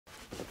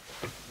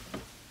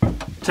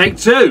Take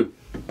two.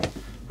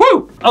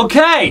 Woo!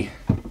 Okay.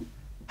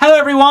 Hello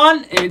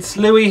everyone, it's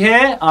Louis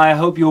here. I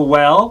hope you're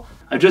well.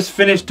 I just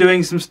finished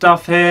doing some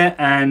stuff here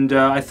and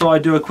I thought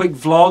I'd do a quick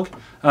vlog.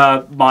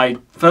 My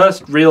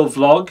first real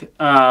vlog.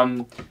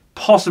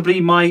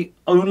 Possibly my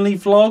only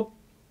vlog.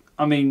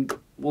 I mean,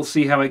 we'll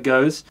see how it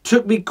goes.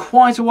 Took me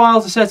quite a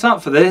while to set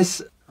up for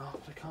this. Oh,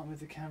 but I can't move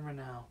the camera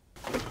now.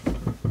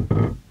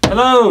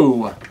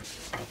 Hello!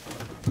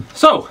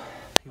 So,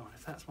 hang on,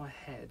 if that's my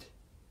head.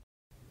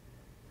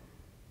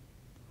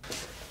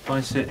 If I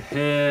sit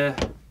here,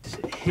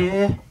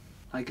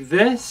 like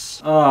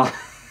this. Oh,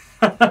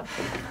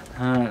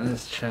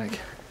 let's check.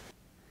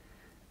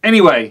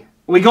 Anyway,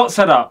 we got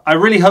set up. I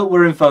really hope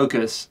we're in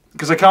focus,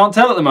 because I can't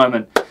tell at the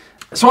moment.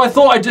 So I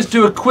thought I'd just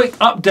do a quick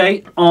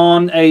update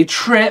on a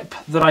trip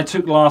that I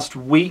took last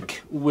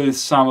week with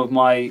some of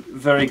my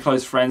very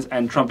close friends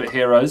and trumpet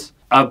heroes.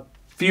 A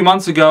few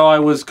months ago I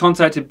was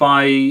contacted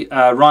by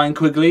Ryan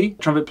Quigley,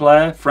 trumpet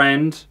player,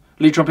 friend,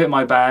 lead trumpet in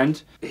my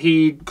band.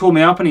 He called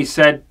me up and he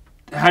said,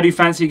 how do you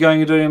fancy going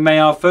and doing a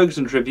Maynard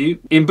Ferguson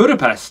tribute in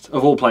Budapest,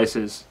 of all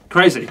places?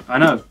 Crazy, I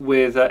know.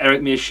 With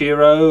Eric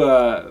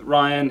Miyashiro,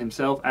 Ryan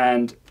himself,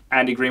 and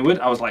Andy Greenwood.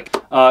 I was like,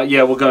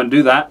 yeah, we'll go and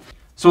do that.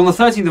 So on the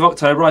 13th of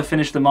October, I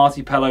finished the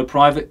Marty Pello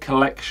private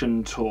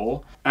collection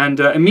tour.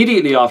 And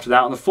immediately after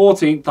that, on the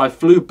 14th, I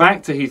flew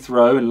back to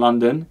Heathrow in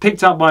London,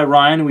 picked up by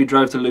Ryan, and we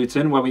drove to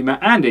Luton, where we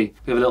met Andy.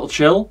 We have a little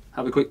chill,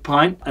 have a quick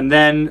pint, and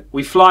then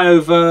we fly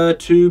over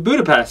to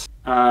Budapest.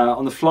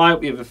 On the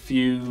flight, we have a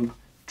few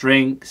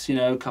drinks, you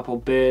know, a couple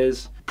of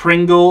beers.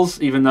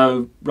 Pringles, even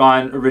though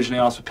Ryan originally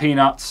asked for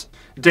peanuts.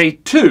 Day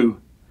 2,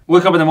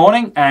 woke up in the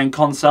morning, and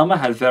Con Selma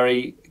had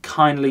very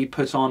kindly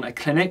put on a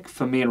clinic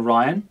for me and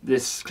Ryan.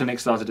 This clinic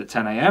started at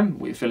 10 AM.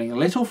 We were feeling a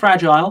little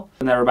fragile,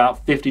 and there were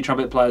about 50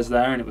 trumpet players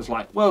there, and it was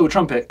like, whoa,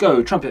 trumpet,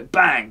 go, trumpet,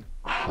 bang.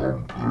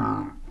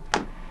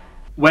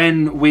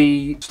 When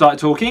we started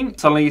talking,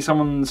 suddenly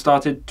someone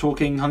started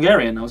talking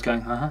Hungarian. I was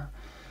going, uh-huh.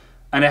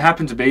 And it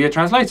happened to be a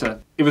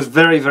translator. It was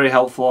very, very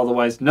helpful,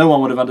 otherwise no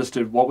one would have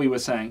understood what we were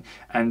saying,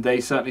 and they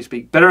certainly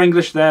speak better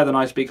English there than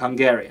I speak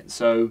Hungarian,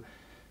 so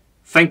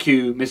thank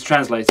you, Miss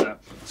Translator.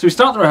 So we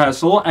start the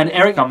rehearsal and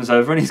Eric comes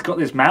over and he's got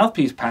this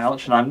mouthpiece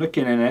pouch and I'm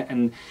looking in it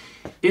and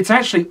it's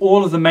actually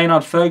all of the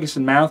Maynard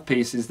Ferguson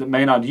mouthpieces that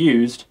Maynard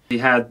used. He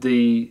had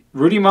the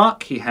Rudy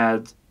Mark, he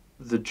had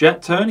the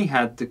Jet Tone, he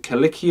had the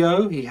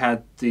Calicchio, he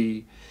had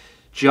the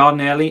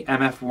Giardinelli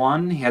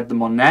MF1, he had the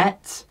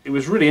Monette. It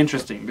was really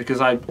interesting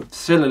because I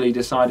sillily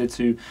decided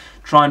to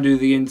try and do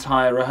the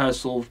entire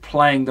rehearsal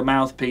playing the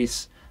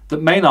mouthpiece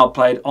that Maynard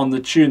played on the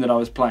tune that I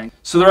was playing.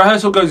 So the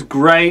rehearsal goes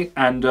great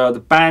and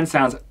the band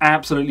sounds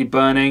absolutely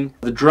burning.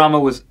 The drummer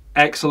was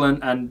excellent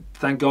and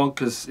thank God,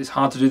 because it's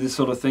hard to do this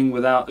sort of thing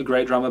without a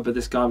great drummer, but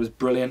this guy was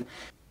brilliant.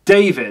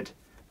 David,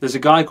 there's a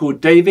guy called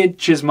David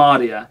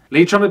Chismardia,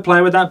 lead trumpet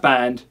player with that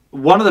band.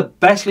 One of the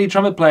best lead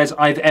trumpet players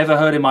I've ever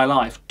heard in my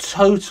life.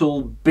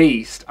 Total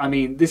beast. I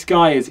mean, this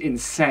guy is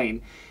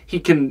insane. He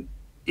can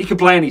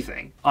play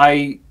anything.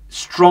 I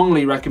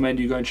strongly recommend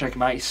you go and check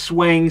him out. He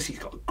swings, he's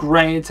got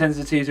great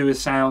intensity to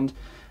his sound,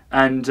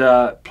 and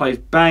plays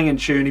banging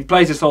tune. He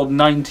plays this old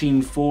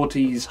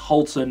 1940s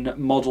Holton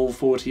Model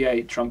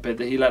 48 trumpet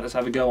that he let us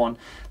have a go on.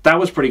 That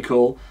was pretty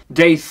cool.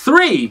 Day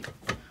 3,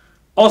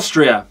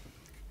 Austria.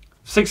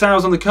 6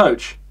 hours on the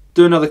coach,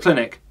 do another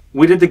clinic.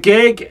 We did the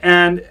gig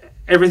and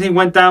everything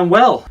went down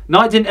well.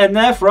 Night didn't end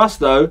there for us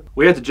though.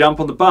 We had to jump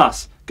on the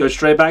bus, go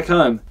straight back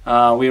home.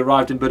 We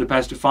arrived in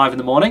Budapest at 5 in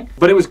the morning,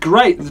 but it was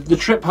great. The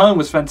trip home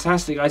was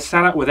fantastic. I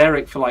sat out with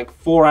Eric for like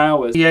 4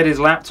 hours. He had his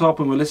laptop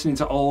and we were listening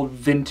to old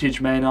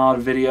vintage Maynard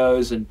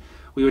videos and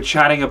we were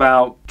chatting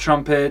about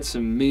trumpets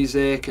and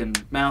music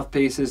and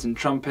mouthpieces and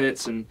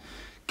trumpets and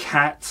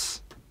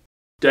cats.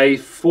 Day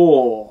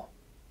 4,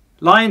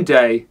 Lion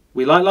Day.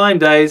 We like Lion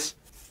Days,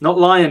 not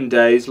Lion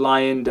Days,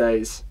 Lion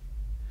Days.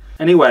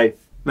 Anyway,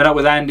 met up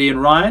with Andy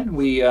and Ryan.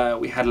 We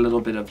had a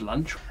little bit of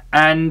lunch.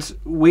 And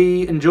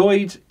we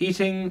enjoyed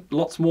eating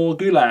lots more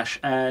goulash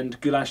and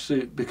goulash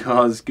soup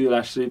because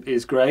goulash soup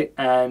is great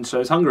and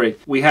so is Hungary.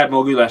 We had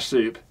more goulash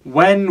soup.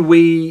 When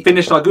we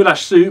finished our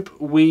goulash soup,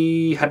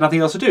 we had nothing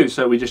else to do,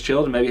 so we just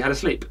chilled and maybe had a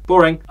sleep.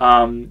 Boring.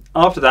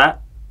 After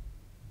that,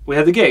 we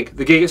had the gig.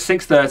 The gig at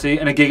 6:30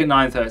 and a gig at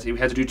 9:30. We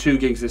had to do 2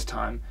 gigs this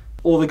time.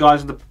 All the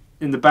guys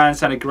in the band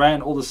sounded great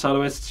and all the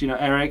soloists, you know,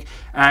 Eric,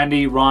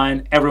 Andy,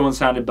 Ryan, everyone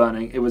sounded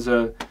burning. It was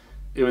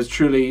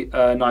truly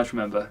a night to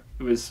remember.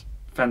 It was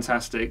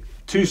fantastic.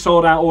 2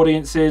 sold out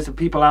audiences and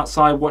people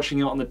outside watching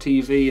it on the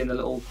TV in the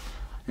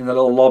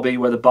little lobby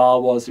where the bar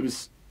was. It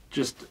was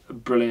just a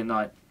brilliant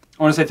night.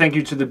 I want to say thank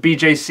you to the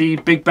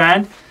BJC Big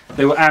Band.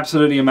 They were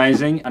absolutely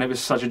amazing and it was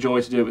such a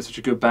joy to do it with such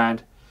a good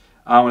band.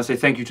 I want to say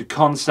thank you to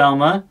Con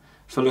Selma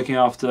for looking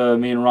after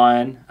me and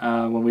Ryan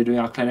when we were doing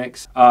our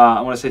clinics. I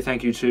want to say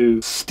thank you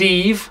to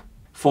Steve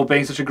for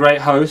being such a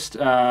great host,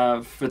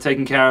 for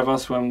taking care of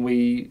us when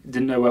we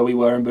didn't know where we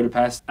were in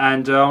Budapest.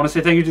 And I want to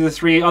say thank you to the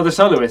 3 other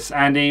soloists,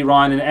 Andy,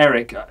 Ryan and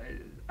Eric.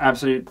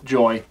 Absolute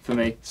joy for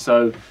me.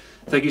 So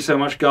thank you so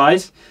much,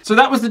 guys. So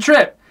that was the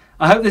trip.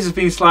 I hope this has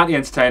been slightly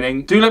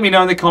entertaining. Do let me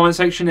know in the comment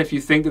section if you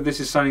think that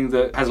this is something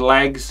that has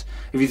legs,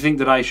 if you think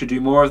that I should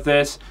do more of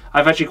this.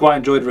 I've actually quite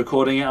enjoyed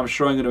recording it. I'm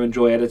sure I'm going to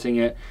enjoy editing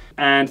it.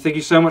 And thank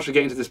you so much for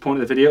getting to this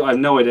point of the video. I have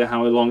no idea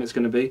how long it's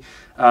going to be.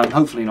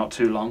 Hopefully not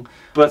too long.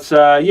 But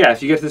yeah,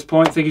 if you get to this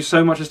point, thank you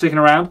so much for sticking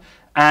around.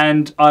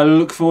 And I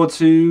look forward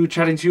to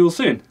chatting to you all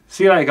soon.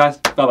 See you later, guys.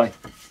 Bye-bye.